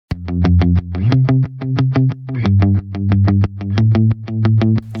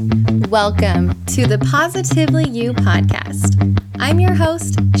Welcome to the Positively You podcast. I'm your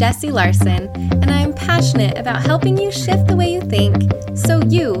host, Jessie Larson, and I'm passionate about helping you shift the way you think so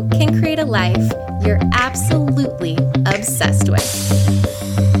you can create a life you're absolutely obsessed with.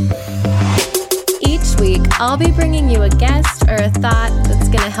 Each week, I'll be bringing you a guest or a thought that's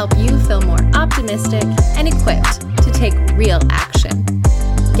going to help you feel more optimistic and equipped to take real action.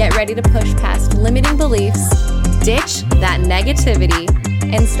 Get ready to push past limiting beliefs, ditch that negativity,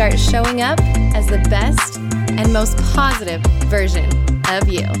 and start showing up as the best and most positive version of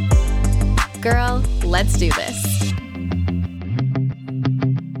you. Girl, let's do this.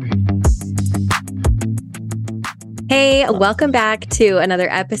 Hey, welcome back to another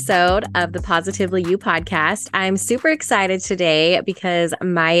episode of the Positively You podcast. I'm super excited today because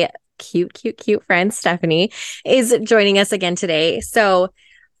my cute friend Stefanie is joining us again today. So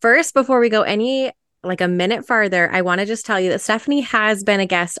first, before we go a minute farther, I want to just tell you that Stefanie has been a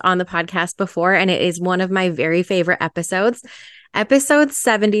guest on the podcast before, and it is one of my very favorite episodes, episode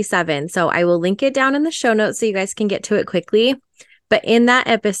 77. So I will link it down in the show notes so you guys can get to it quickly. But in that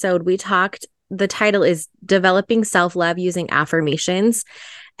episode, the title is Developing Self-Love Using Affirmations.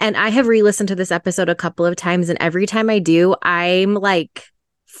 And I have re-listened to this episode a couple of times, and every time I do, I'm like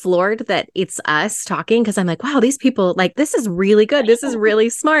floored that it's us talking, because I'm like, wow, these people, like, this is really good. This is really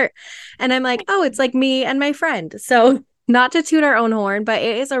smart. And I'm like, oh, it's like me and my friend. So not to toot our own horn, but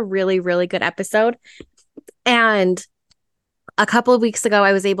it is a really, really good episode. And a couple of weeks ago,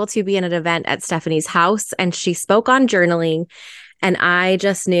 I was able to be in an event at Stefanie's house, and she spoke on journaling. And I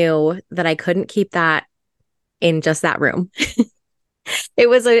just knew that I couldn't keep that in just that room. It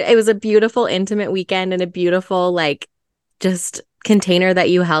was a beautiful, intimate weekend and a beautiful, just container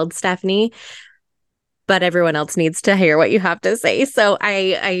that you held, Stefanie, but everyone else needs to hear what you have to say. So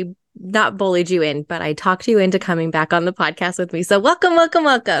I not bullied you in, but I talked you into coming back on the podcast with me. So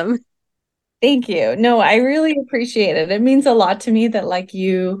welcome. Thank you. No, I really appreciate it. It means a lot to me that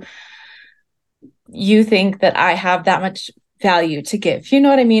you think that I have that much value to give. You know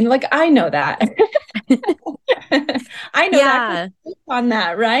what I mean? Like, I know that. I know that on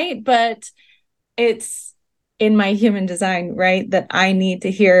that, right? But it's in my human design, right, that I need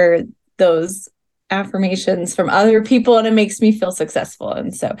to hear those affirmations from other people, and it makes me feel successful.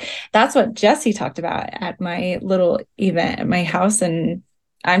 And so that's what Jessie talked about at my little event at my house. And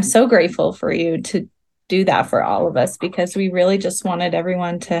I'm so grateful for you to do that for all of us, because we really just wanted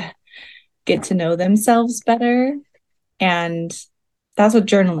everyone to get to know themselves better. And that's what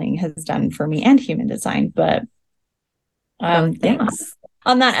journaling has done for me and human design. But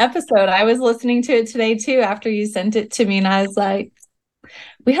on that episode, I was listening to it today too, after you sent it to me, and I was like,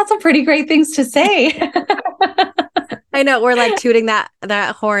 we had some pretty great things to say. I know, we're like tooting that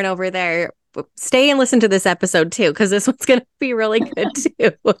horn over there. Stay and listen to this episode too, because this one's going to be really good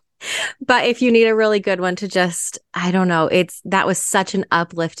too. But if you need a really good one to just, I don't know, that was such an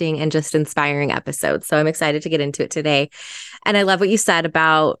uplifting and just inspiring episode. So I'm excited to get into it today. And I love what you said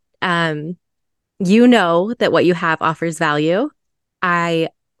about, you know that what you have offers value. I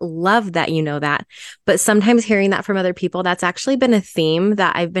love that you know that. But sometimes hearing that from other people, that's actually been a theme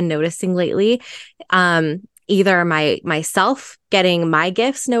that I've been noticing lately. Either myself getting my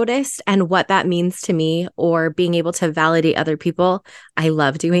gifts noticed and what that means to me, or being able to validate other people. I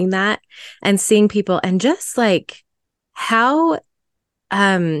love doing that and seeing people, and just like how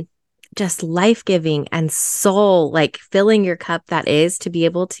just life-giving and soul, like filling your cup that is, to be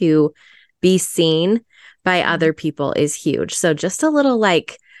able to be seen by other people is huge. So just a little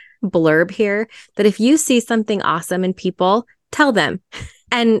blurb here, that if you see something awesome in people, tell them.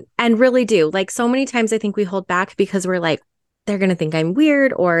 And really do. Like, so many times I think we hold back because we're like, they're going to think I'm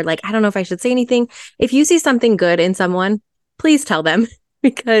weird, or like, I don't know if I should say anything. If you see something good in someone, please tell them,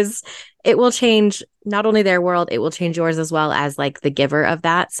 because it will change not only their world, it will change yours as well, as like the giver of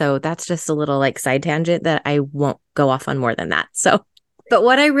that. So that's just a little side tangent that I won't go off on more than that. So, but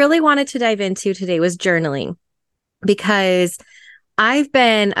what I really wanted to dive into today was journaling, because I've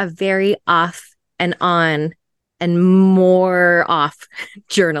been a very off and on and more off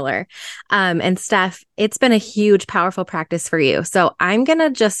journaler. And Steph, it's been a huge, powerful practice for you. So I'm going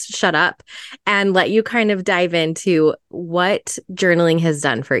to just shut up and let you kind of dive into what journaling has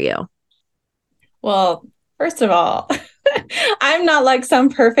done for you. Well, first of all, I'm not like some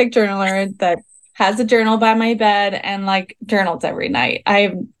perfect journaler that has a journal by my bed and journals every night.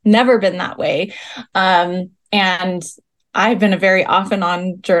 I've never been that way. And I've been a very off and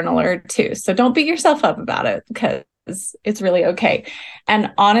on journaler too. So don't beat yourself up about it, because it's really okay.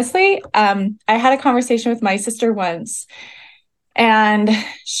 And honestly, I had a conversation with my sister once, and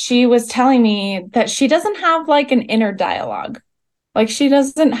she was telling me that she doesn't have an inner dialogue. Like she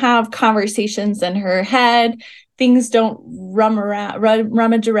doesn't have conversations in her head. Things don't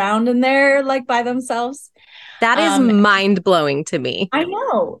rummage around in there like by themselves. That is Um, mind blowing to me. I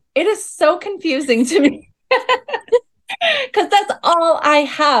know it is so confusing to me because that's all I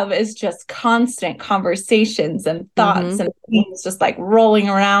have is just constant conversations and thoughts Mm-hmm. and things just like rolling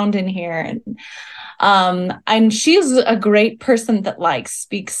around in here. And she's a great person that like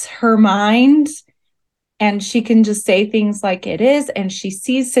speaks her mind and she can just say things like it is and she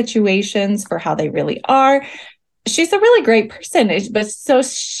sees situations for how they really are. She's a really great person, but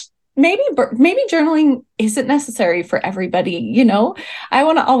maybe journaling isn't necessary for everybody, you know. I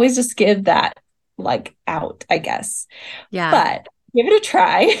want to always just give that like out, I guess, Yeah. but give it a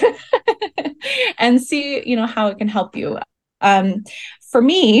try and see, you know, how it can help you. For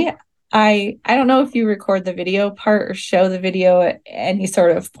me, I don't know if you record the video part or show the video at any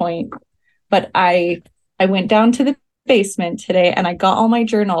sort of point, but I went down to the basement today and I got all my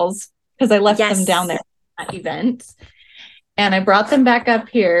journals because I left them down there Yes. at that event. And I brought them back up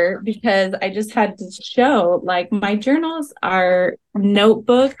here because I just had to show like my journals are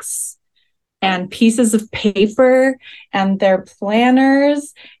notebooks and pieces of paper and they're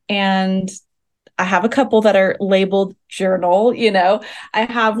planners. And I have a couple that are labeled journal, you know. I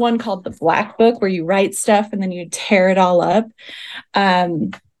have one called the Black Book where you write stuff and then you tear it all up.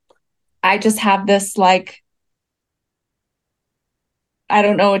 Um, I just have this like, I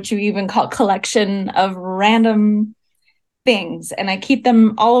don't know what you even call it, collection of random things and I keep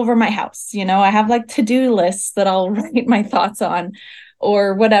them all over my house. You know, I have like to-do lists that I'll write my thoughts on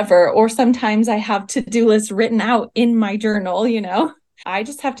or whatever. Or sometimes I have to-do lists written out in my journal, you know. I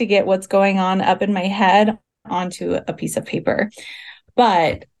just have to get what's going on up in my head onto a piece of paper.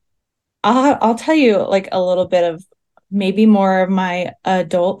 But I'll tell you like a little bit of maybe more of my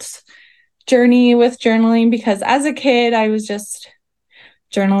adult journey with journaling because as a kid, I was just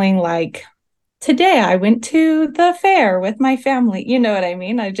journaling like today I went to the fair with my family. You know what I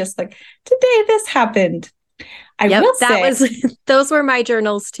mean? I just like, today this happened. I Yep, will that say, was those were my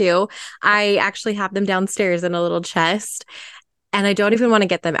journals too. I actually have them downstairs in a little chest. And I don't even want to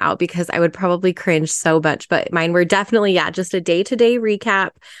get them out because I would probably cringe so much. But mine were definitely, yeah, just a day-to-day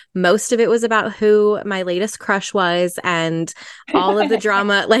recap. Most of it was about who my latest crush was and all of the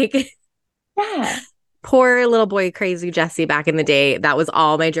drama. Like yeah, poor little boy, crazy Jesse back in the day. That was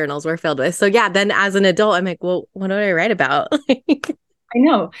all my journals were filled with. So yeah, then as an adult, I'm like, well, what do I write about? I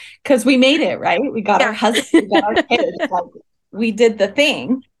know. Because we made it, right? We got our Yeah, husband, we got our kids. Like, we did the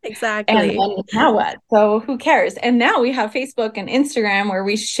thing. And exactly. then now what? So who cares? And now we have Facebook and Instagram where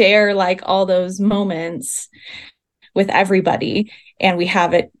we share like all those moments with everybody. And we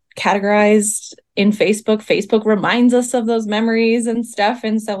have it categorized in Facebook. Facebook reminds us of those memories and stuff.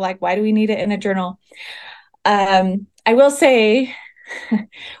 And so, like, why do we need it in a journal? I will say,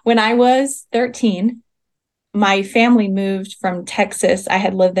 when I was 13, my family moved from Texas. I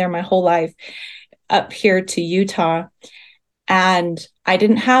had lived there my whole life up here to Utah. And I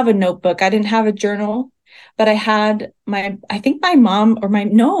didn't have a notebook. I didn't have a journal, but I had I think my mom or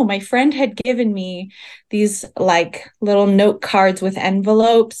my friend had given me these like little note cards with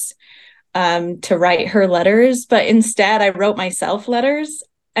envelopes to write her letters. But instead, I wrote myself letters.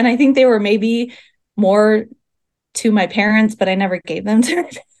 And I think they were maybe more to my parents, but I never gave them to my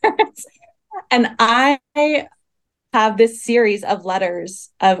parents. And I have this series of letters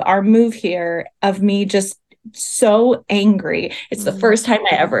of our move here of me just so angry. It's the Mm. first time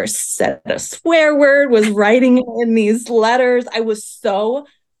I ever said a swear word, was writing it in these letters. I was so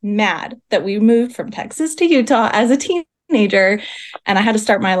mad that we moved from Texas to Utah as a teenager and I had to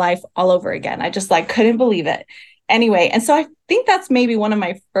start my life all over again. I just like couldn't believe it. Anyway, and so I think that's maybe one of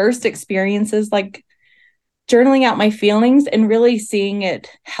my first experiences like journaling out my feelings and really seeing it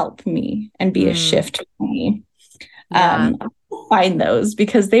help me and be a Mm, shift for me. yeah. I'll find those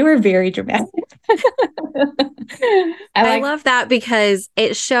because they were very dramatic. I I like, love that because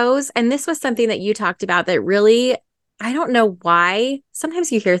it shows, and this was something that you talked about that really, I don't know why.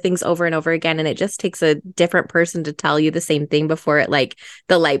 Sometimes you hear things over and over again, and it just takes a different person to tell you the same thing before it, like,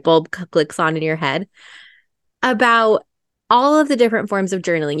 the light bulb clicks on in your head about all of the different forms of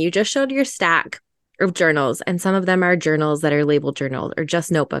journaling. You just showed your stack of journals, and some of them are journals that are labeled journals or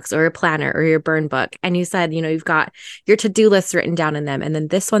just notebooks or a planner or your burn book. And you said, you've got your to-do lists written down in them. And then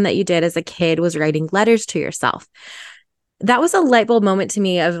this one that you did as a kid was writing letters to yourself. That was a light bulb moment to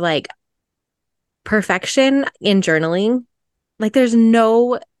me of like perfection in journaling. Like there's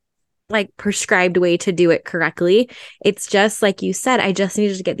no like prescribed way to do it correctly. It's just like you said, I just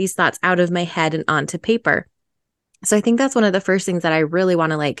needed to get these thoughts out of my head and onto paper. So I think that's one of the first things that I really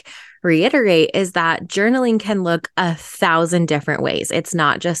want to like reiterate is that journaling can look 1,000 different ways. It's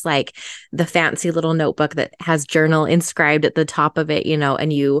not just like the fancy little notebook that has journal inscribed at the top of it,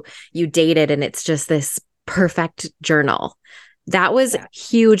 and you date it and it's just this perfect journal. That was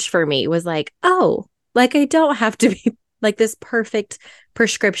huge for me. Was like, oh, like I don't have to be like this perfect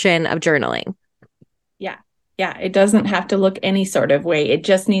prescription of journaling. Yeah. Yeah. It doesn't have to look any sort of way. It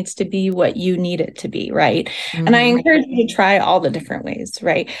just needs to be what you need it to be. Right. And I encourage you to try all the different ways.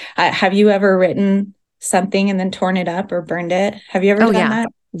 Right. Have you ever written something and then torn it up or burned it? Have you ever done that?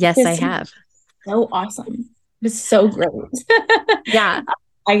 Yes, I have. So awesome. It's so great. Yeah.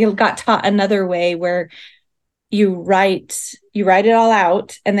 I got taught another way where you write it all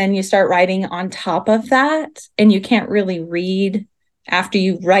out and then you start writing on top of that, and you can't really read after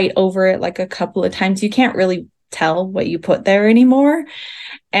you write over it like a couple of times. You can't really tell what you put there anymore.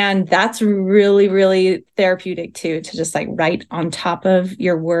 And that's really, really therapeutic too, to just like write on top of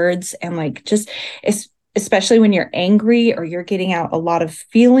your words and like just especially when you're angry or you're getting out a lot of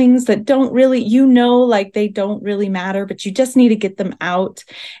feelings that don't really, like they don't really matter, but you just need to get them out.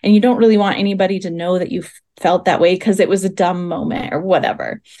 And you don't really want anybody to know that you felt that way because it was a dumb moment or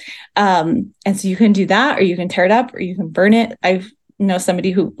whatever. And so you can do that, or you can tear it up, or you can burn it. I know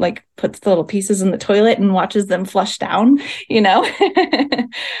somebody who like puts the little pieces in the toilet and watches them flush down,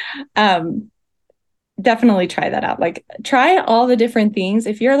 definitely try that out. Like try all the different things.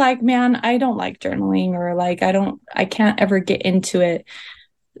 If you're like, man, I don't like journaling, or like, I can't ever get into it.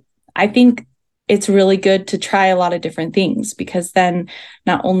 I think it's really good to try a lot of different things, because then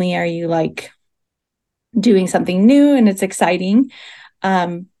not only are you like doing something new and it's exciting,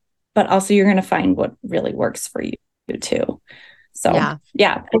 but also you're going to find what really works for you too. So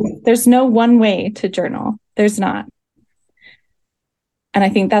yeah, there's no one way to journal. There's not. And I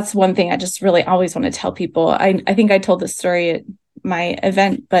think that's one thing I just really always want to tell people. I think I told this story at my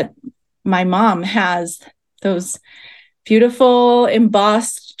event, but my mom has those beautiful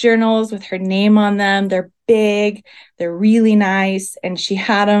embossed journals with her name on them. They're big, they're really nice. And she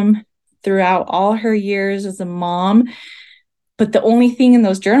had them throughout all her years as a mom. But the only thing in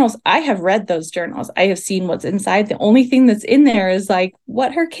those journals, I have read those journals. I have seen what's inside. The only thing that's in there is like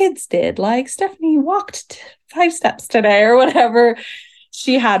what her kids did. Like Stefanie walked 5 steps today or whatever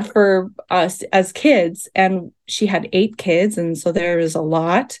she had for us as kids. And she had 8 kids. And so there is a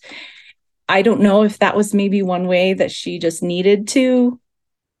lot. I don't know if that was maybe one way that she just needed to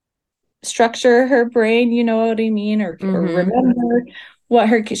structure her brain, you know what I mean? Or remember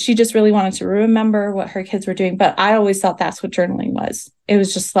she just really wanted to remember what her kids were doing. But I always thought that's what journaling was. It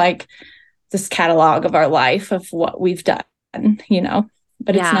was just like this catalog of our life of what we've done,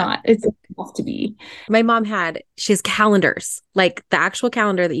 but it's not. It's supposed to be. My mom she has calendars, like the actual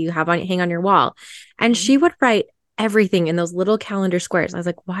calendar that you have hang on your wall. And she would write everything in those little calendar squares. I was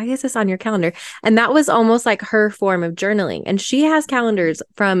like, why is this on your calendar? And that was almost like her form of journaling. And she has calendars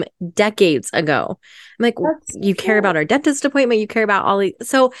from decades ago. I'm like, you care about our dentist appointment. You care about all these.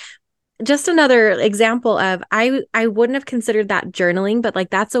 So just another example of, I wouldn't have considered that journaling, but like,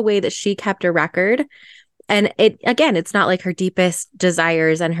 that's a way that she kept a record. And it's not like her deepest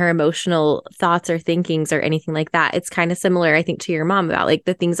desires and her emotional thoughts or thinkings or anything like that. It's kind of similar, I think, to your mom about like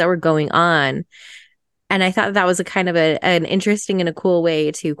the things that were going on. And I thought that was a kind of an interesting and a cool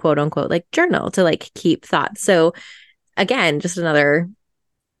way to quote unquote, like journal, to like keep thoughts. So again, just another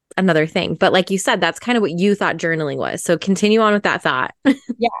thing. But like you said, that's kind of what you thought journaling was. So continue on with that thought.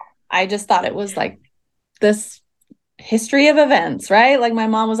 Yeah. I just thought it was like this history of events, right? Like my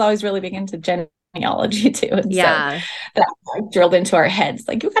mom was always really big into genealogy too. And so that like drilled into our heads.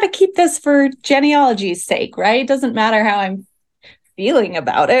 Like, you got to keep this for genealogy's sake, right? It doesn't matter how I'm feeling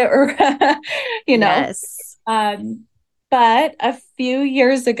about it, or Yes. But a few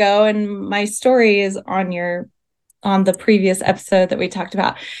years ago, and my story is on the previous episode that we talked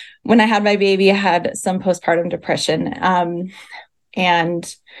about, when I had my baby, I had some postpartum depression,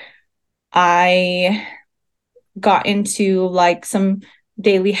 and I got into like some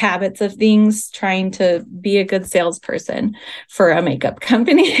daily habits of things, trying to be a good salesperson for a makeup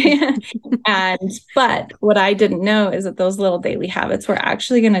company. But what I didn't know is that those little daily habits were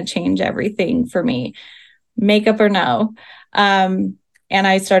actually going to change everything for me, makeup or no. And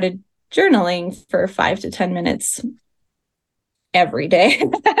I started journaling for 5 to 10 minutes every day,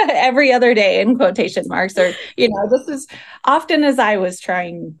 every other day, in quotation marks, or, just as often as I was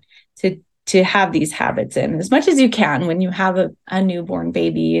trying to have these habits in, as much as you can when you have a newborn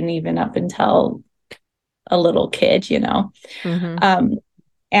baby, and even up until a little kid,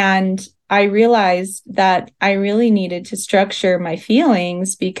 and I realized that I really needed to structure my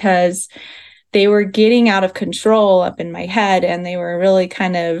feelings, because they were getting out of control up in my head, and they were really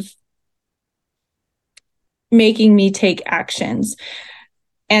kind of making me take actions.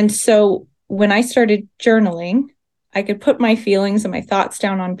 And so when I started journaling, I could put my feelings and my thoughts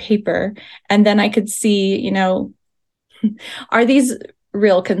down on paper, and then I could see, are these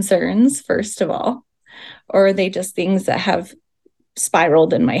real concerns, first of all, or are they just things that have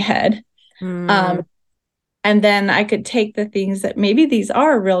spiraled in my head? Mm. And then I could take the things that maybe these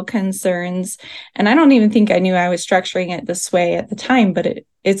are real concerns. And I don't even think I knew I was structuring it this way at the time, but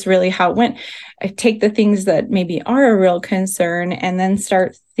it's really how it went. I take the things that maybe are a real concern and then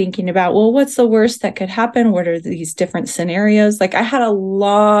start thinking about, well, what's the worst that could happen? What are these different scenarios? Like, I had a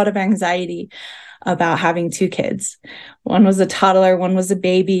lot of anxiety about having two kids. One was a toddler, one was a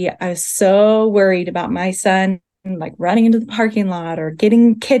baby. I was so worried about my son like running into the parking lot or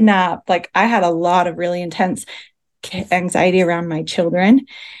getting kidnapped. Like, I had a lot of really intense anxiety around my children,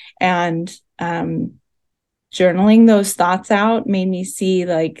 and journaling those thoughts out made me see,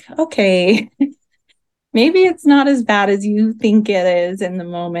 like, okay, maybe it's not as bad as you think it is in the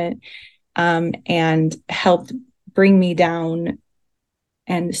moment, and helped bring me down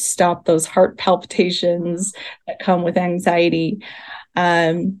and stop those heart palpitations that come with anxiety.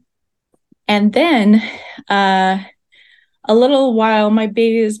 And then a little while, my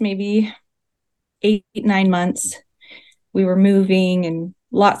baby is maybe 8, 9 months. We were moving and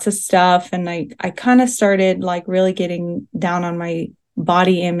lots of stuff. And I kind of started like really getting down on my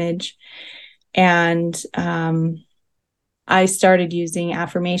body image. And I started using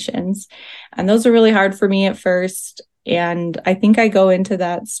affirmations. And those were really hard for me at first. And I think I go into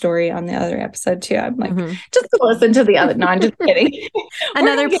that story on the other episode too. I'm like, just go listen to the other. No, I'm just kidding.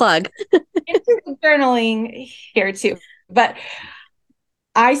 Another plug. Into the journaling here too. But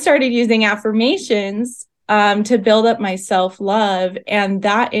I started using affirmations to build up my self-love. And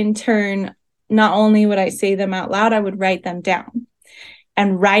that in turn, not only would I say them out loud, I would write them down.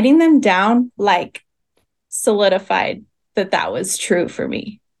 And writing them down like solidified that was true for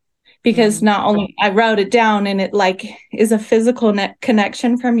me. Because not only I wrote it down, and it like is a physical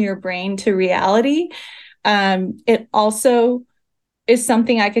connection from your brain to reality. It also is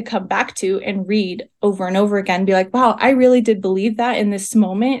something I could come back to and read over and over again, be like, wow, I really did believe that in this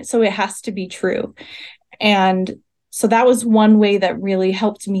moment. So it has to be true. And so that was one way that really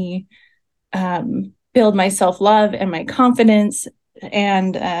helped me build my self-love and my confidence,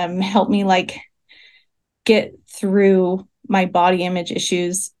 and help me like get through my body image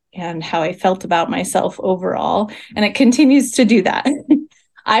issues and how I felt about myself overall. And it continues to do that.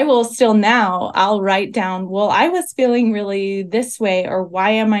 I will still now, I'll write down, well, I was feeling really this way, or why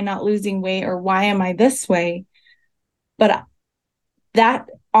am I not losing weight, or why am I this way? But that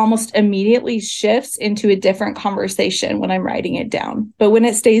almost immediately shifts into a different conversation when I'm writing it down. But when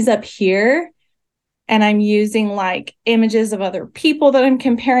it stays up here and I'm using like images of other people that I'm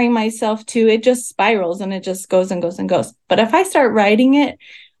comparing myself to, it just spirals and it just goes and goes and goes. But if I start writing it,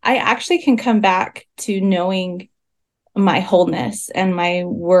 I actually can come back to knowing my wholeness and my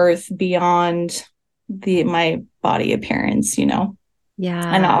worth beyond my body appearance, Yeah.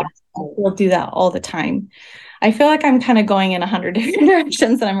 And I'll do that all the time. I feel like I'm kind of going in 100 different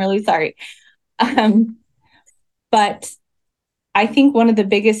directions, and I'm really sorry. But I think one of the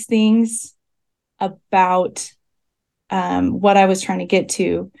biggest things about what I was trying to get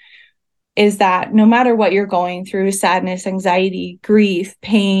to is that no matter what you're going through, sadness, anxiety, grief,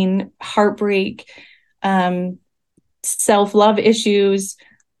 pain, heartbreak, self-love issues,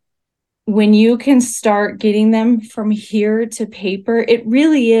 when you can start getting them from here to paper, it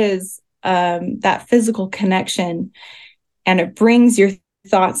really is that physical connection, and it brings your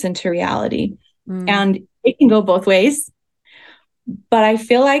thoughts into reality. And it can go both ways. But I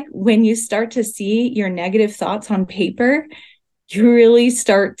feel like when you start to see your negative thoughts on paper, you really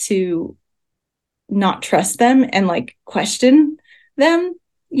start to not trust them and like question them,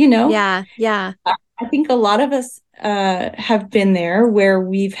 Yeah. I think a lot of us have been there where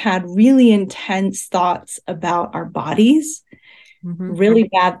we've had really intense thoughts about our bodies, really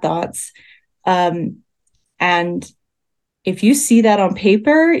bad thoughts. And if you see that on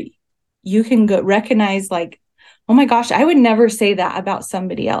paper, you can recognize like, oh my gosh, I would never say that about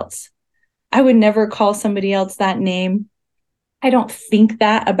somebody else. I would never call somebody else that name. I don't think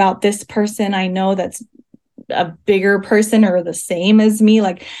that about this person I know that's a bigger person or the same as me.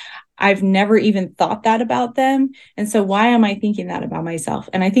 Like, I've never even thought that about them. And so why am I thinking that about myself?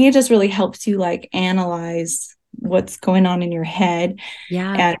 And I think it just really helps you like analyze what's going on in your head.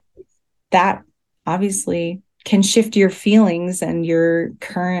 Yeah. And that obviously can shift your feelings and your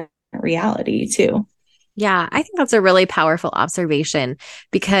current reality too. Yeah, I think that's a really powerful observation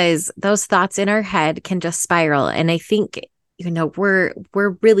because those thoughts in our head can just spiral. And I think, we're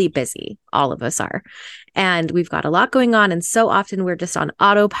really busy. All of us are. And we've got a lot going on. And so often we're just on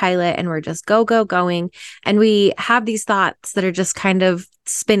autopilot and we're just going. And we have these thoughts that are just kind of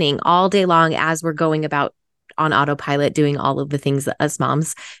spinning all day long as we're going about on autopilot, doing all of the things that us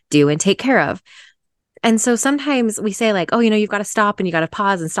moms do and take care of. And so sometimes we say, like, oh, you've got to stop and you got to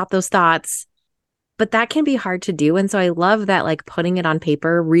pause and stop those thoughts, but that can be hard to do. And so I love that, like, putting it on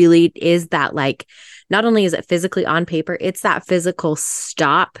paper really is that, like, not only is it physically on paper, it's that physical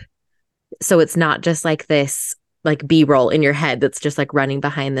stop. So it's not just like this, like, B-roll in your head that's just like running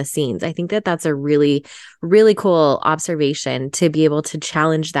behind the scenes. I think that that's a really, really cool observation to be able to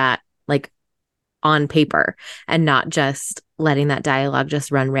challenge that, like, on paper and not just letting that dialogue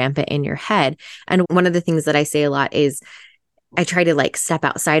just run rampant in your head. And one of the things that I say a lot is I try to, like, step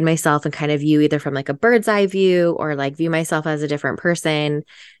outside myself and kind of view either from like a bird's eye view or like view myself as a different person.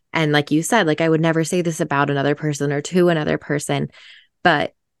 And like you said, like, I would never say this about another person or to another person,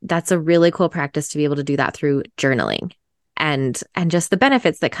 but that's a really cool practice to be able to do that through journaling and just the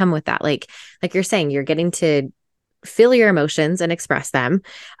benefits that come with that. Like you're saying, you're getting to feel your emotions and express them.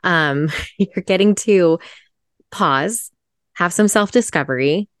 You're getting to pause, have some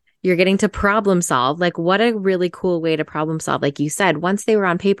self-discovery. You're getting to problem solve. Like, what a really cool way to problem solve. Like you said, once they were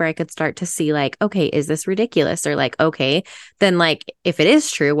on paper, I could start to see, like, okay, is this ridiculous? Or like, okay, then, like, if it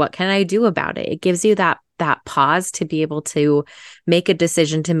is true, what can I do about it? It gives you that pause to be able to make a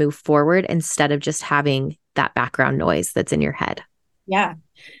decision to move forward instead of just having that background noise that's in your head. Yeah.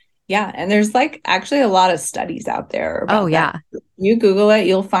 Yeah. And there's like actually a lot of studies out there Oh, about that. yeah. You Google it,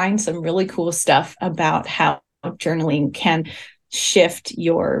 you'll find some really cool stuff about how journaling can shift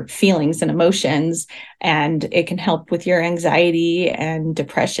your feelings and emotions, and it can help with your anxiety and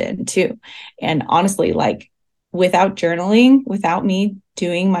depression too. And honestly, like, without journaling, without me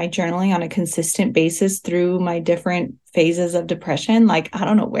doing my journaling on a consistent basis through my different phases of depression, like, I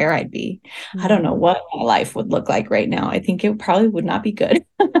don't know where I'd be. I don't know Mhm. what my life would look like right now. I think it probably would not be good.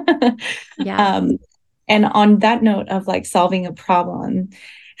 Yeah. um, and on that note of like solving a problem,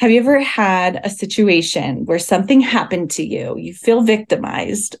 have you ever had a situation where something happened to you? You feel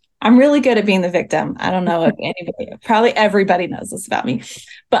victimized. I'm really good at being the victim. I don't know if anybody, probably everybody knows this about me,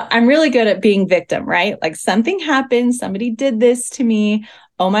 but I'm really good at being victim, right? Like, something happened, somebody did this to me.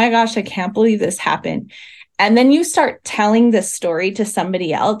 Oh my gosh, I can't believe this happened. And then you start telling this story to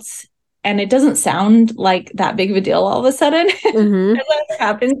somebody else, and it doesn't sound like that big of a deal all of a sudden. Hmm. That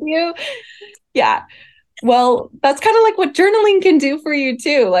happened to you. Yeah. Well, that's kind of like what journaling can do for you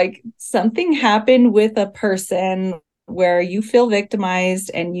too. Like, something happened with a person where you feel victimized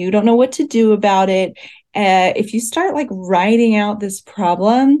and you don't know what to do about it. If you start like writing out this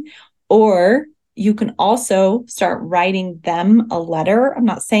problem, or you can also start writing them a letter. I'm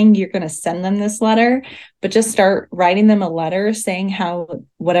not saying you're going to send them this letter, but just start writing them a letter saying how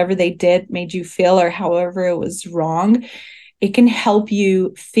whatever they did made you feel, or however it was wrong. It can help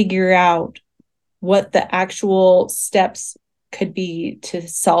you figure out what the actual steps could be to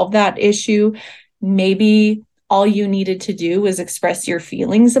solve that issue. Maybe all you needed to do was express your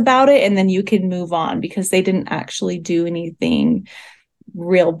feelings about it, and then you can move on because they didn't actually do anything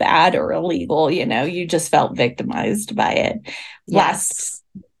real bad or illegal. You just felt victimized by it. Last,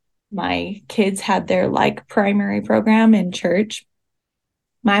 Yes. my kids had their like primary program in church.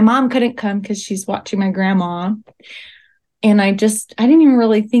 My mom couldn't come because she's watching my grandma. And I didn't even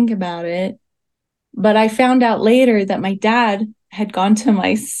really think about it. But I found out later that my dad had gone to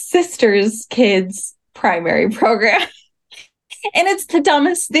my sister's kids' primary program. And it's the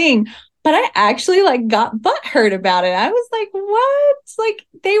dumbest thing. But I actually like got butthurt about it. I was like, what? Like,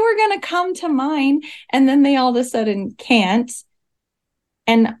 they were gonna come to mine, and then they all of a sudden can't.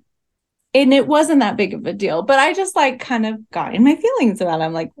 And and it wasn't that big of a deal. But I just like kind of got in my feelings about it.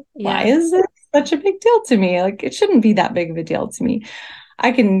 I'm like, why Yeah. is it such a big deal to me? Like, it shouldn't be that big of a deal to me.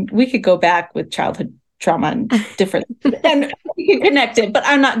 We could go back with childhood trauma and different, and we can connect it, but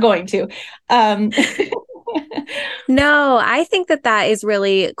I'm not going to. Um, No, I think that that is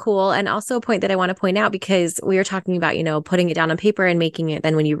really cool. And also a point that I want to point out because we were talking about, putting it down on paper and making it,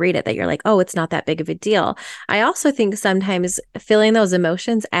 then when you read it, that you're like, oh, it's not that big of a deal. I also think sometimes feeling those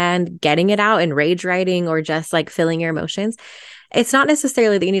emotions and getting it out and rage writing or just like feeling your emotions, it's not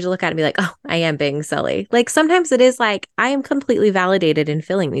necessarily that you need to look at it and be like, oh, I am being silly. Like, sometimes it is like, I am completely validated in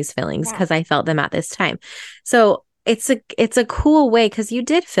feeling these feelings yeah. because I felt them at this time. So it's a cool way because you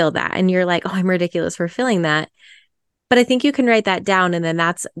did feel that and you're like, oh, I'm ridiculous for feeling that. But I think you can write that down, and then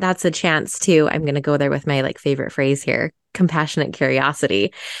that's a chance to, I'm going to go there with my like favorite phrase here, compassionate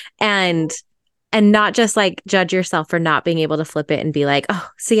curiosity. And and not just like judge yourself for not being able to flip it and be like, oh,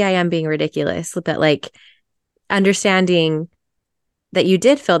 see, I am being ridiculous. But like understanding that you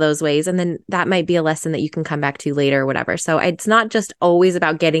did feel those ways. And then that might be a lesson that you can come back to later or whatever. So it's not just always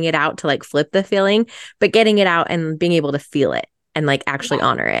about getting it out to like flip the feeling, but getting it out and being able to feel it and like actually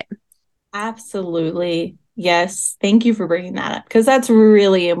honor it. Absolutely. Yes. Thank you for bringing that up because that's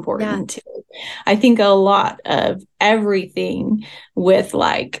really important too. I think a lot of everything with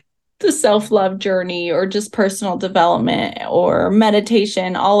like the self-love journey or just personal development or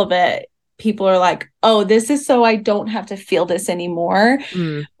meditation, all of it, people are like, oh, this is so I don't have to feel this anymore.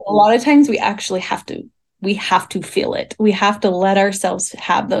 A lot of times we have to feel it. We have to let ourselves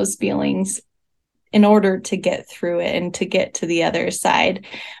have those feelings in order to get through it and to get to the other side.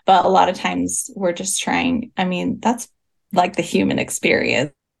 But a lot of times we're just trying, I mean, that's like the human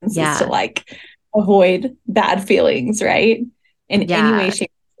experience is to like avoid bad feelings, right? In any way,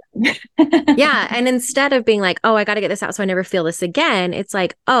 shape. Yeah. And instead of being like, oh, I got to get this out so I never feel this again, it's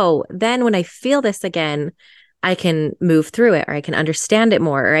like, oh, then when I feel this again, I can move through it or I can understand it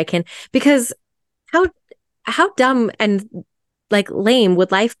more or I can, because how dumb and like lame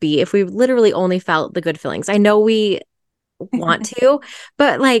would life be if we literally only felt the good feelings? I know we want to,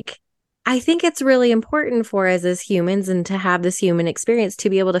 but like I think it's really important for us as humans and to have this human experience to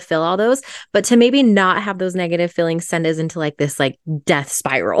be able to feel all those, but to maybe not have those negative feelings send us into like this like death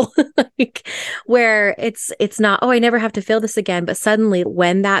spiral, like where it's not, oh, I never have to feel this again. But suddenly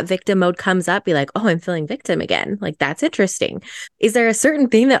when that victim mode comes up, be like, oh, I'm feeling victim again. Like that's interesting. Is there a certain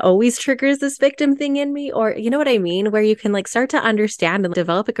thing that always triggers this victim thing in me? Or you know what I mean? Where you can like start to understand and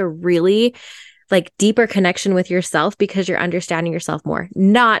develop like a really like deeper connection with yourself because you're understanding yourself more,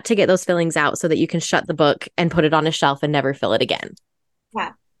 not to get those feelings out so that you can shut the book and put it on a shelf and never feel it again.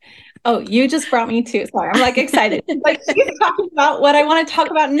 Yeah. Oh, you just brought me to, sorry, I'm like excited. Like she's talking about what I want to talk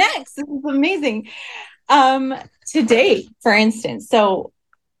about next. This is amazing. Today, for instance, so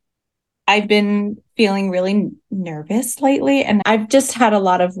I've been feeling really nervous lately, and I've just had a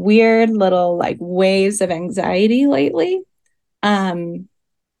lot of weird little like waves of anxiety lately. And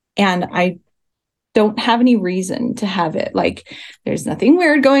I don't have any reason to have it. Like there's nothing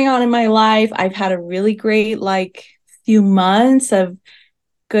weird going on in my life. I've had a really great like few months of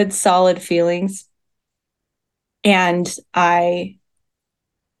good solid feelings. And I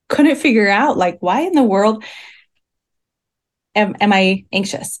couldn't figure out like why in the world am I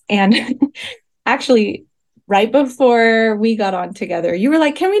anxious? And actually right before we got on together, you were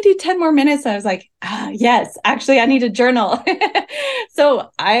like, can we do 10 more minutes? And I was like, yes, actually, I need a journal. So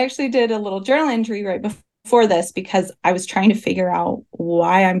I actually did a little journal entry right before this because I was trying to figure out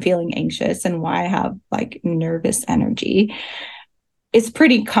why I'm feeling anxious and why I have like nervous energy. It's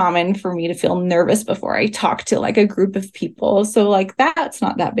pretty common for me to feel nervous before I talk to like a group of people. So like that's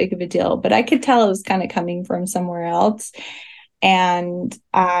not that big of a deal, but I could tell it was kind of coming from somewhere else. And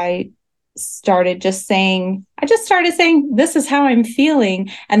I just started saying, this is how I'm feeling.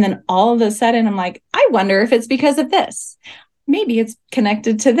 And then all of a sudden I'm like, I wonder if it's because of this. Maybe it's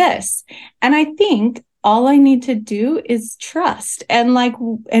connected to this. And I think all I need to do is trust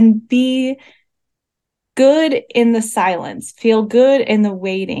and be good in the silence, feel good in the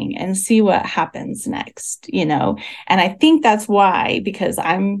waiting and see what happens next, you know? And I think that's why, because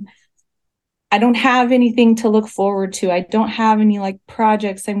I don't have anything to look forward to. I don't have any like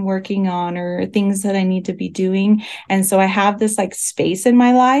projects I'm working on or things that I need to be doing. And so I have this like space in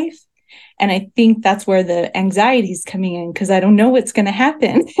my life. And I think that's where the anxiety is coming in because I don't know what's going to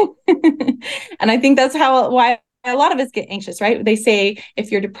happen. And I think that's why a lot of us get anxious, right? They say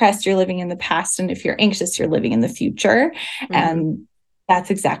if you're depressed, you're living in the past. And if you're anxious, you're living in the future. Mm-hmm. And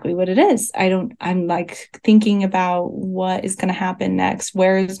that's exactly what it is. I'm like thinking about what is going to happen next.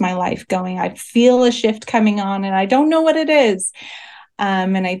 Where is my life going? I feel a shift coming on and I don't know what it is.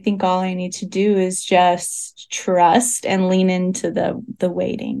 And I think all I need to do is just trust and lean into the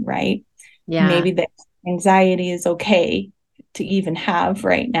waiting, right? Yeah. Maybe the anxiety is okay to even have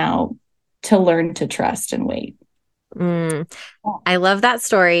right now to learn to trust and wait. I love that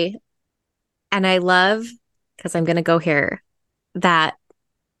story. And I love, because I'm going to go here, that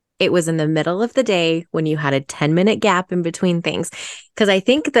it was in the middle of the day when you had a 10-minute gap in between things. Because I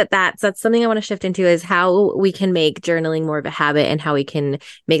think that's something I want to shift into is how we can make journaling more of a habit and how we can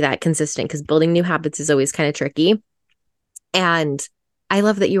make that consistent. Because building new habits is always kind of tricky. And I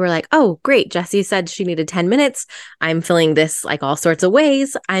love that you were like, oh, great. Jessie said she needed 10 minutes. I'm feeling this like all sorts of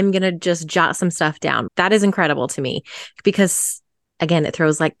ways. I'm going to just jot some stuff down. That is incredible to me because again, it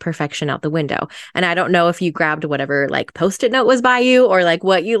throws like perfection out the window. And I don't know if you grabbed whatever like Post-it note was by you or like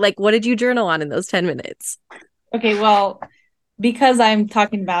what did you journal on in those 10 minutes? Okay, well, because I'm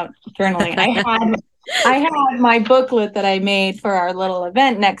talking about journaling, I had my booklet that I made for our little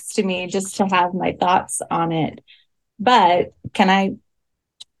event next to me just to have my thoughts on it. But can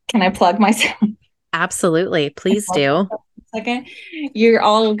I plug myself? Absolutely. Please do. Second, you're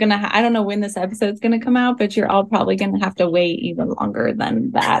all gonna I don't know when this episode's gonna come out, but you're all probably gonna have to wait even longer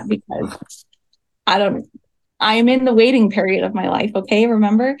than that because I don't I'm in the waiting period of my life. Okay,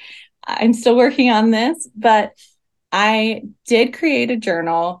 remember, I'm still working on this, but I did create a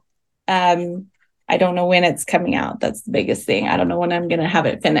journal. I don't know when it's coming out. That's the biggest thing. I don't know when I'm gonna have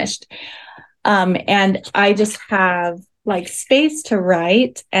it finished. And I just have like space to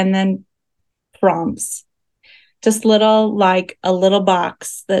write and then prompts, just like a little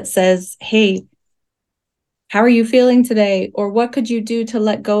box that says, hey, how are you feeling today? Or what could you do to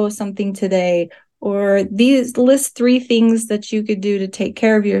let go of something today? Or these list 3 things that you could do to take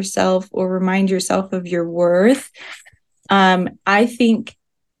care of yourself or remind yourself of your worth. I think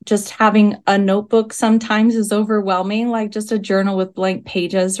just having a notebook sometimes is overwhelming, like just a journal with blank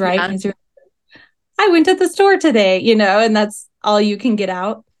pages, right? Because I went to the store today, and that's all you can get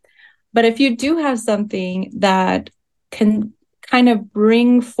out. But if you do have something that can kind of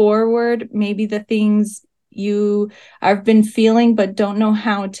bring forward maybe the things you have been feeling but don't know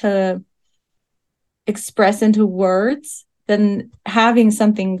how to express into words, then having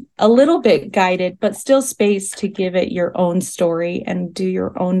something a little bit guided, but still space to give it your own story and do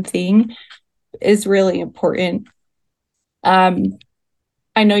your own thing is really important.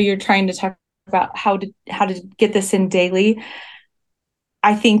 I know you're trying to talk about how to get this in daily.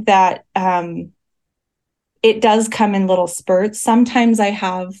 I think that it does come in little spurts. Sometimes I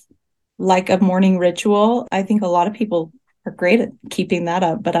have like a morning ritual. I think a lot of people are great at keeping that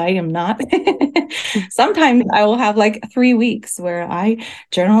up, but I am not. Sometimes I will have like 3 weeks where I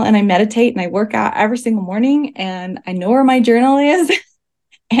journal and I meditate and I work out every single morning and I know where my journal is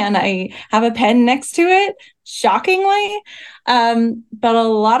and I have a pen next to it, shockingly. But a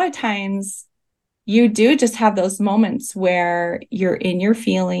lot of times you do just have those moments where you're in your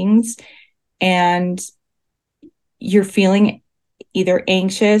feelings and you're feeling either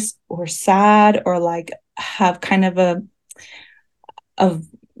anxious or sad or like have kind of a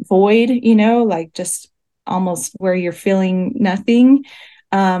void, like just almost where you're feeling nothing.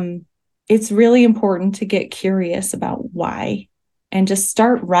 It's really important to get curious about why and just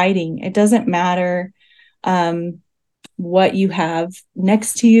start writing. It doesn't matter what you have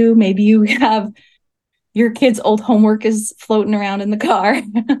next to you. Maybe you have your kid's old homework is floating around in the car.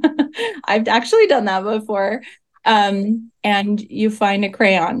 I've actually done that before. And you find a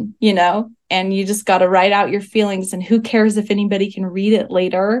crayon, and you just got to write out your feelings, and who cares if anybody can read it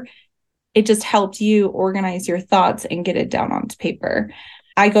later? It just helped you organize your thoughts and get it down onto paper.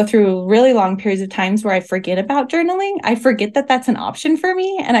 I go through really long periods of times where I forget about journaling. I forget that that's an option for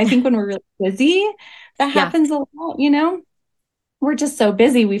me. And I think when we're really busy, that happens a lot, we're just so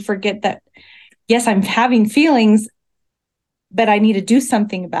busy. We forget that, yes, I'm having feelings, but I need to do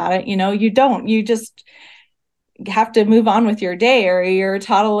something about it. You just have to move on with your day, or your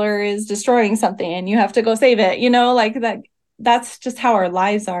toddler is destroying something and you have to go save it, like that's just how our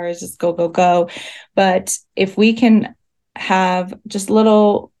lives are, is just go, go, go. But if we can have just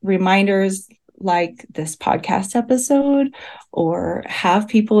little reminders like this podcast episode, or have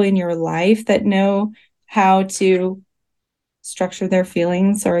people in your life that know how to structure their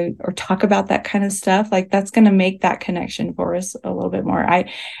feelings or talk about that kind of stuff, like that's going to make that connection for us a little bit more.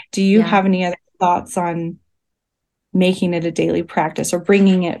 Do you have any other thoughts on making it a daily practice or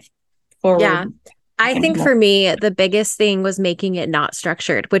bringing it forward? Yeah. I think for me, the biggest thing was making it not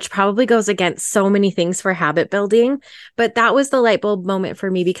structured, which probably goes against so many things for habit building. But that was the light bulb moment for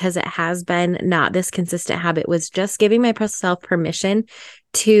me, because it has been not this consistent habit, was just giving myself permission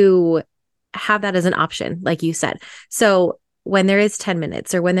to have that as an option, like you said. So when there is 10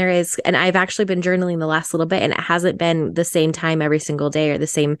 minutes or when there is, and I've actually been journaling the last little bit, and it hasn't been the same time every single day or the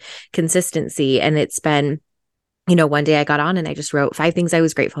same consistency. And it's been, one day I got on and I just wrote 5 things I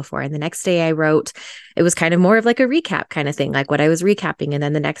was grateful for. And the next day I wrote, it was kind of more of like a recap kind of thing, like what I was recapping. And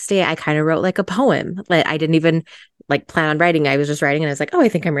then the next day I kind of wrote like a poem that I didn't even like plan on writing. I was just writing and I was like, oh, I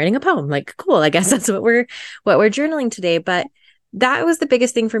think I'm writing a poem. Like, cool. I guess that's what we're journaling today. But that was the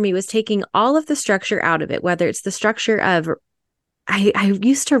biggest thing for me, was taking all of the structure out of it, whether it's the structure of, I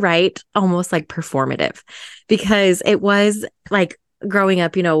used to write almost like performative, because it was like, growing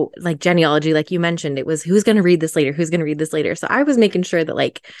up, like genealogy, like you mentioned, it was who's going to read this later, who's going to read this later. So I was making sure that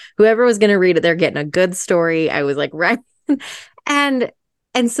like whoever was going to read it, they're getting a good story. I was like, right. And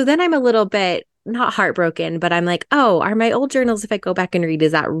so then I'm a little bit not heartbroken, but I'm like, oh, are my old journals, if I go back and read,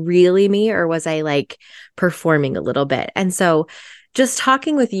 is that really me, or was I like performing a little bit? And so just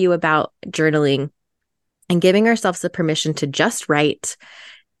talking with you about journaling and giving ourselves the permission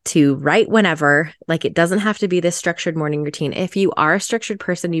to write whenever, like it doesn't have to be this structured morning routine. If you are a structured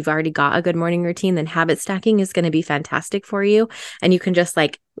person, you've already got a good morning routine, then habit stacking is going to be fantastic for you. And you can just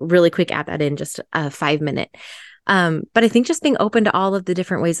like really quick add that in, just a 5 minute. But I think just being open to all of the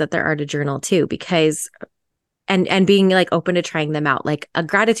different ways that there are to journal too, because and being like open to trying them out. Like a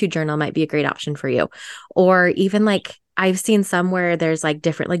gratitude journal might be a great option for you. Or even like I've seen some where there's like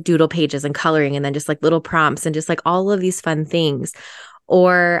different like doodle pages and coloring and then just like little prompts and just like all of these fun things.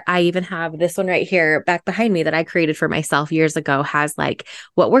 Or I even have this one right here back behind me that I created for myself years ago, has like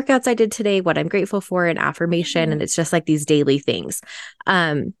what workouts I did today, what I'm grateful for, an affirmation. And it's just like these daily things.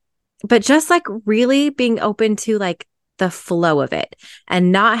 But just like really being open to like the flow of it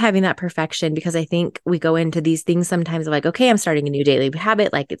and not having that perfection, because I think we go into these things sometimes of like, okay, I'm starting a new daily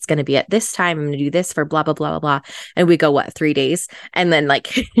habit. Like it's going to be at this time. I'm going to do this for blah, blah, blah, blah, blah. And we go, 3 days and then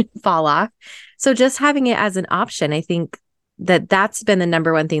like fall off. So just having it as an option, I think that's been the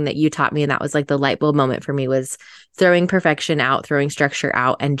number one thing that you taught me. And that was like the light bulb moment for me, was throwing perfection out, throwing structure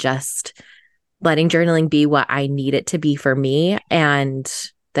out, and just letting journaling be what I need it to be for me, and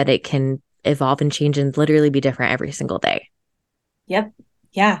that it can evolve and change and literally be different every single day. Yep.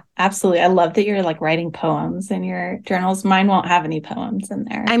 Yeah, absolutely. I love that you're like writing poems in your journals. Mine won't have any poems in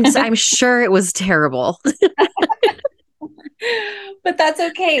there. I'm sure it was terrible. But that's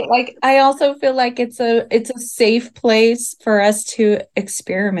okay. Like I also feel like it's a safe place for us to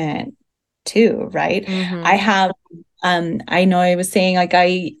experiment too, right? Mm-hmm. I have I know I was saying like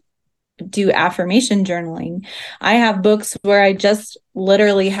I do affirmation journaling. I have books where I just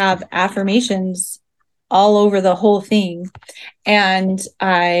literally have affirmations all over the whole thing. And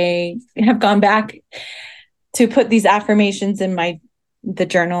I have gone back to put these affirmations in the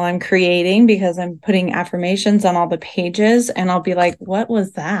journal I'm creating, because I'm putting affirmations on all the pages, and I'll be like, what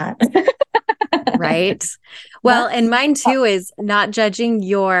was that? Right. Well, and mine too is not judging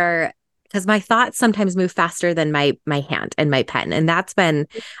because my thoughts sometimes move faster than my hand and my pen. And that's been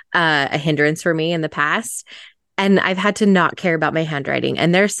a hindrance for me in the past. And I've had to not care about my handwriting.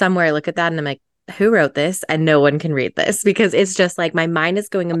 And there's somewhere I look at that and I'm like, who wrote this? And no one can read this, because it's just like my mind is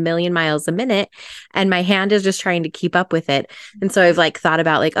going a million miles a minute and my hand is just trying to keep up with it. And so I've like thought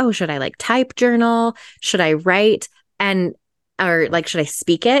about like, oh, should I like type journal? Should I write? Or like, should I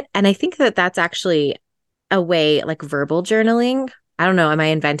speak it? And I think that that's actually a way, like verbal journaling. I don't know. Am I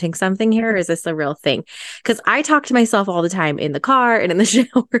inventing something here, or is this a real thing? Because I talk to myself all the time in the car and in the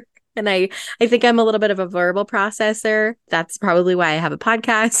shower. And I think I'm a little bit of a verbal processor. That's probably why I have a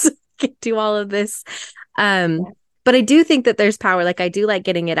podcast, can do all of this. But I do think that there's power. Like I do like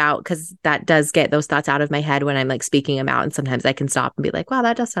getting it out, because that does get those thoughts out of my head when I'm like speaking them out. And sometimes I can stop and be like, wow,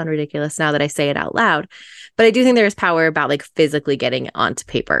 that does sound ridiculous now that I say it out loud. But I do think there's power about like physically getting it onto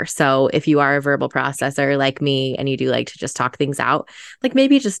paper. So if you are a verbal processor like me and you do like to just talk things out, like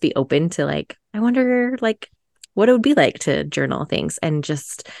maybe just be open to like, I wonder like what it would be like to journal things and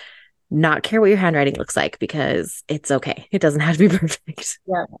just not care what your handwriting looks like, because it's okay. It doesn't have to be perfect.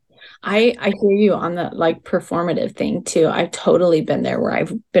 Yeah. I hear you on the like performative thing too. I've totally been there, where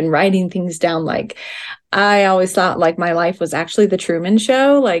I've been writing things down. Like I always thought like my life was actually the Truman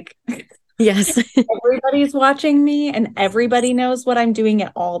Show. Like yes, everybody's watching me and everybody knows what I'm doing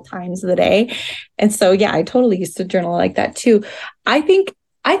at all times of the day. And so yeah, I totally used to journal like that too. I think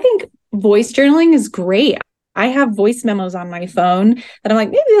voice journaling is great. I have voice memos on my phone that I'm like,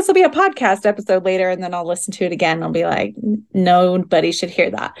 maybe this will be a podcast episode later. And then I'll listen to it again. And I'll be like, nobody should hear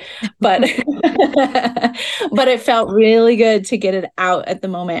that. But, but it felt really good to get it out at the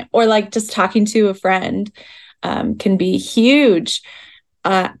moment. Or like just talking to a friend can be huge.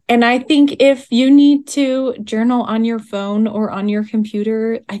 And I think if you need to journal on your phone or on your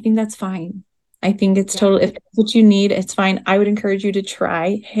computer, I think that's fine. I think it's totally, if that's what you need, it's fine. I would encourage you to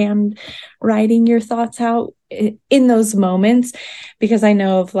try hand writing your thoughts out in those moments, because I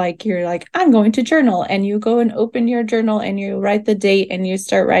know of like, you're like, I'm going to journal, and you go and open your journal and you write the date and you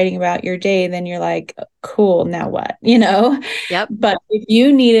start writing about your day. Then you're like, cool, now what, Yep. But if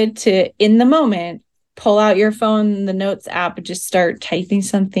you needed to, in the moment, pull out your phone, the notes app, and just start typing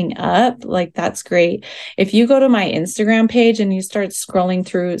something up, like that's great. If you go to my Instagram page and you start scrolling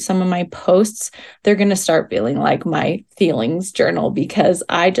through some of my posts, they're going to start feeling like my feelings journal, because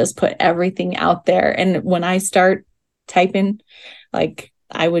I just put everything out there. And when I start typing, like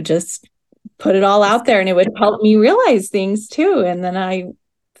I would just put it all out there, and it would help me realize things too. And then I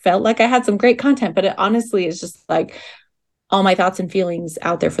felt like I had some great content, but it honestly is just like, all my thoughts and feelings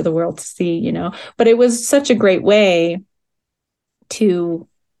out there for the world to see, but it was such a great way to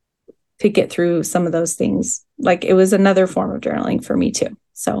get through some of those things. Like it was another form of journaling for me too.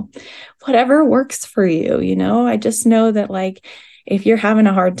 So whatever works for you, I just know that like, if you're having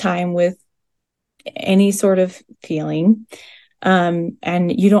a hard time with any sort of feeling,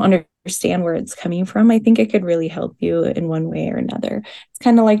 and you don't understand where it's coming from, I think it could really help you in one way or another. It's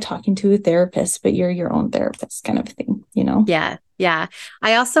kind of like talking to a therapist, but you're your own therapist kind of thing, Yeah. Yeah.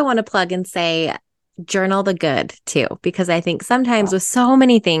 I also want to plug and say, journal the good too, because I think sometimes with so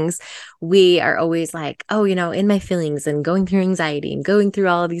many things, we are always like, oh, in my feelings and going through anxiety and going through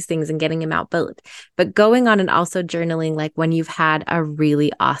all of these things and getting them out. But going on and also journaling, like when you've had a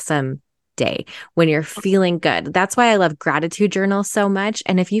really awesome day, when you're feeling good. That's why I love gratitude journals so much.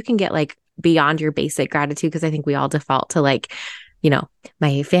 And if you can get like beyond your basic gratitude, because I think we all default to like,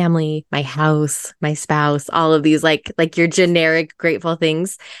 my family, my house, my spouse, all of these like your generic grateful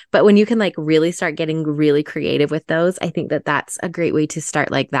things. But when you can like really start getting really creative with those, I think that that's a great way to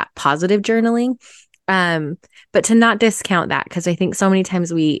start like that positive journaling. But to not discount that, because I think so many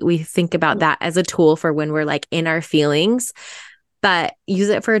times we think about that as a tool for when we're like in our feelings, but use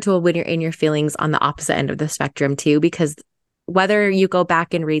it for a tool when you're in your feelings on the opposite end of the spectrum too, because whether you go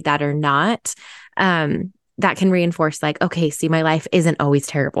back and read that or not, that can reinforce like, okay, see, my life isn't always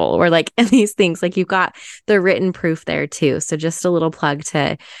terrible, or like these things, like you've got the written proof there too. So just a little plug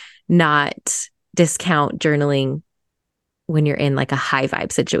to not discount journaling when you're in like a high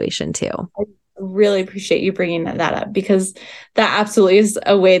vibe situation too. I really appreciate you bringing that up, because that absolutely is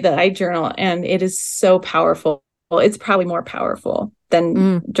a way that I journal, and it is so powerful. It's probably more powerful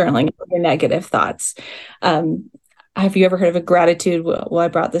than journaling your negative thoughts. Have you ever heard of a gratitude? Well, I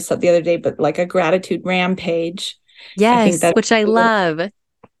brought this up the other day, but like a gratitude rampage. I think Yes, that, which I love.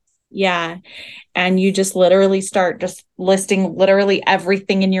 yeah. And you just literally start just listing literally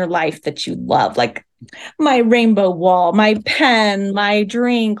everything in your life that you love, like my rainbow wall, my pen, my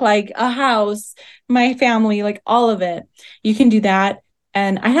drink, like a house, my family, like all of it. You can do that.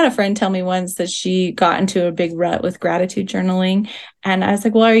 And I had a friend tell me once that she got into a big rut with gratitude journaling. And I was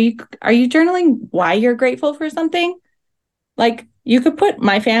like, well, are you journaling why you're grateful for something? Like you could put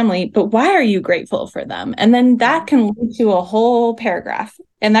my family, but why are you grateful for them? And then that can lead to a whole paragraph,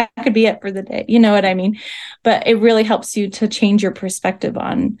 and that could be it for the day. You know what I mean? But it really helps you to change your perspective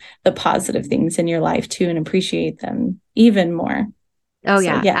on the positive things in your life too, and appreciate them even more. Oh, So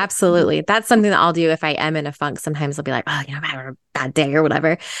yeah, yeah. absolutely. That's something that I'll do if I am in a funk. Sometimes I'll be like, oh, I'm having a bad day or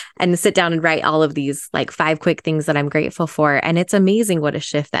whatever, and sit down and write all of these like 5 quick things that I'm grateful for. And it's amazing what a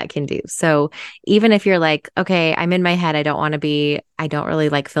shift that can do. So even if you're like, okay, I'm in my head, I don't really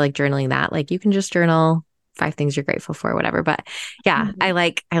like feel like journaling that, like you can just journal 5 things you're grateful for, whatever. But yeah, I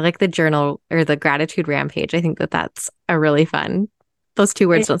like the journal or the gratitude rampage. I think that that's a really fun. Those 2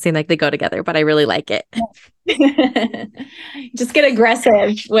 words don't seem like they go together, but I really like it. Just get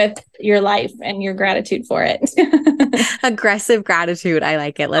aggressive with your life and your gratitude for it. Aggressive gratitude. I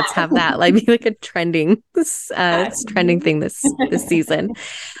like it. Let's have that like be like a trending trending thing this season.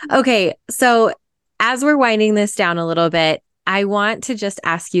 Okay, so as we're winding this down a little bit, I want to just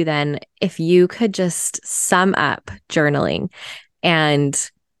ask you then if you could just sum up journaling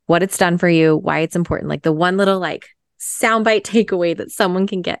and what it's done for you, why it's important, like the one little like soundbite takeaway that someone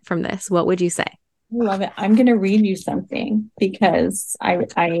can get from this. What would you say? I love it. I'm going to read you something because I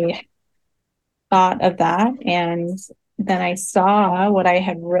thought of that, and then I saw what I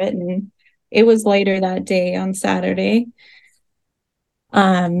had written. It was later that day on Saturday.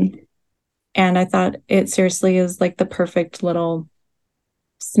 And I thought it seriously is like the perfect little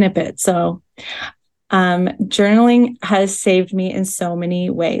snippet. So journaling has saved me in so many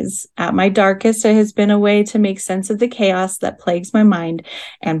ways. At my darkest, it has been a way to make sense of the chaos that plagues my mind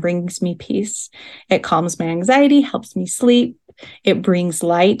and brings me peace. It calms my anxiety, helps me sleep. It brings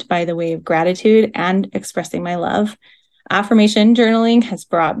light by the way of gratitude and expressing my love. Affirmation journaling has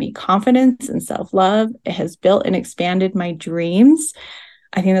brought me confidence and self-love. It has built and expanded my dreams.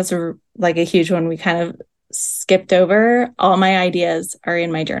 I think that's like a huge one we kind of skipped over. All my ideas are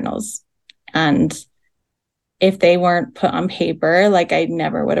in my journals. And if they weren't put on paper, like I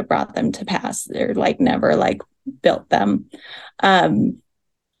never would have brought them to pass. They're like never like built them.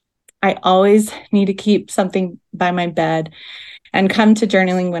 I always need to keep something by my bed and come to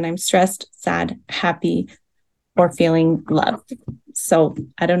journaling when I'm stressed, sad, happy, or feeling loved. So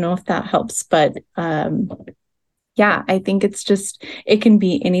I don't know if that helps, but yeah, I think it can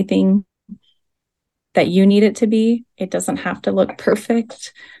be anything that you need it to be. It doesn't have to look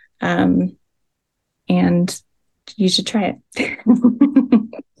perfect. And you should try it.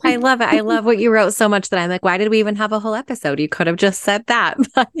 I love it. I love what you wrote so much that I'm like, why did we even have a whole episode? You could have just said that.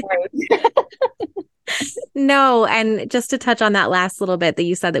 But no, and just to touch on that last little bit that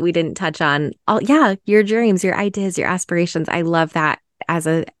you said that we didn't touch on. Oh, yeah, your dreams, your ideas, your aspirations. I love that as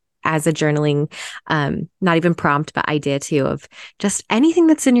a journaling, not even prompt, but idea too, of just anything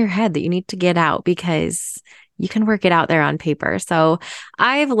that's in your head that you need to get out, because you can work it out there on paper. So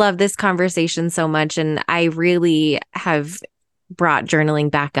I've loved this conversation so much, and I really have brought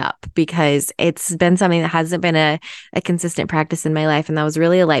journaling back up because it's been something that hasn't been a consistent practice in my life. And that was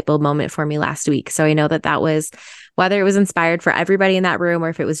really a light bulb moment for me last week. So I know that was, whether it was inspired for everybody in that room or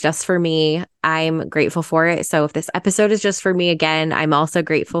if it was just for me, I'm grateful for it. So if this episode is just for me, again, I'm also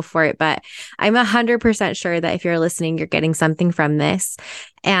grateful for it. But I'm 100% sure that if you're listening, you're getting something from this.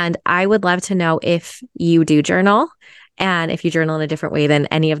 And I would love to know if you do journal, and if you journal in a different way than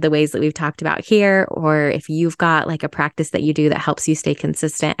any of the ways that we've talked about here, or if you've got like a practice that you do that helps you stay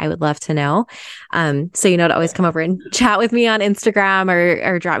consistent, I would love to know. So to always come over and chat with me on Instagram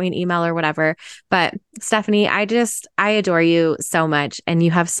or drop me an email or whatever. But Stefanie, I adore you so much, and you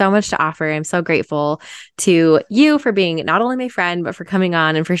have so much to offer. I'm so grateful to you for being not only my friend, but for coming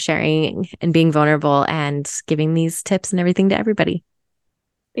on and for sharing and being vulnerable and giving these tips and everything to everybody.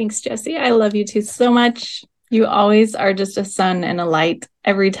 Thanks, Jessie. I love you too so much. You always are just a sun and a light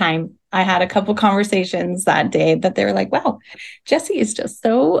every time. I had a couple conversations that day that they were like, wow, Jessie is just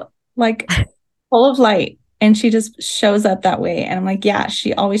so like full of light, and she just shows up that way. And I'm like, yeah,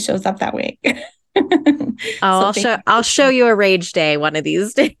 she always shows up that way. Oh, I'll show you a rage day one of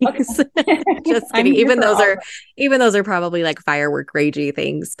these days. Okay. Just kidding. Even those are probably like firework ragey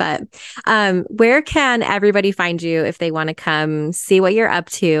things. But where can everybody find you if they want to come see what you're up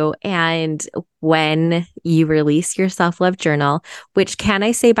to, and when you release your self-love journal, which, can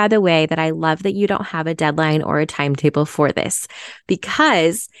I say, by the way, that I love that you don't have a deadline or a timetable for this,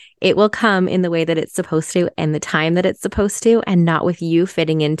 because it will come in the way that it's supposed to and the time that it's supposed to, and not with you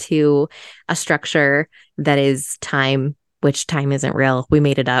fitting into a structure that is time, which time isn't real. We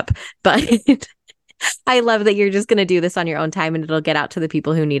made it up. But I love that you're just going to do this on your own time, and it'll get out to the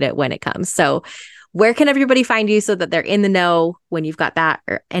people who need it when it comes. So where can everybody find you so that they're in the know when you've got that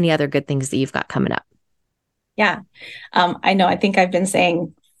or any other good things that you've got coming up? Yeah. I know. I think I've been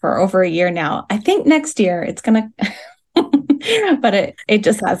saying for over a year now, I think next year it's going to, but it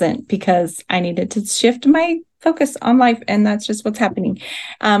just hasn't, because I needed to shift my focus on life, and that's just what's happening.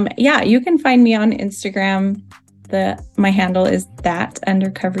 Yeah, you can find me on Instagram. My handle is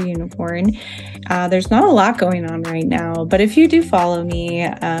 _unicorn. There's not a lot going on right now, but if you do follow me,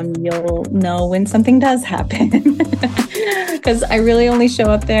 you'll know when something does happen, because I really only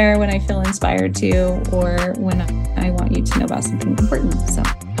show up there when I feel inspired to, or when I want you to know about something important. So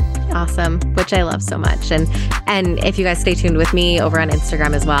awesome, which I love so much. And if you guys stay tuned with me over on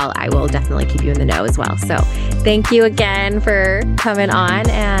Instagram as well, I will definitely keep you in the know as well. So thank you again for coming on,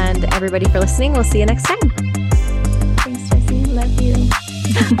 and everybody for listening. We'll see you next time. Thanks, Jessie. Love you.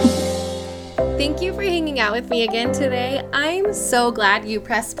 Thank you for hanging out with me again today. I'm so glad you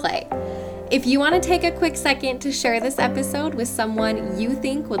pressed play. If you want to take a quick second to share this episode with someone you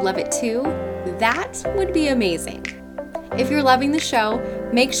think would love it too, that would be amazing. If you're loving the show,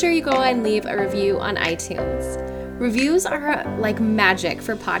 make sure you go and leave a review on iTunes. Reviews are like magic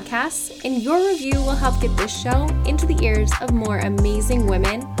for podcasts, and your review will help get this show into the ears of more amazing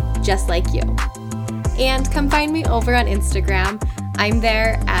women just like you. And come find me over on Instagram. I'm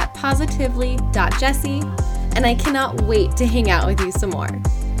there at positively.jessie, and I cannot wait to hang out with you some more.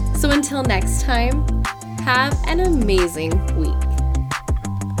 So until next time, have an amazing week.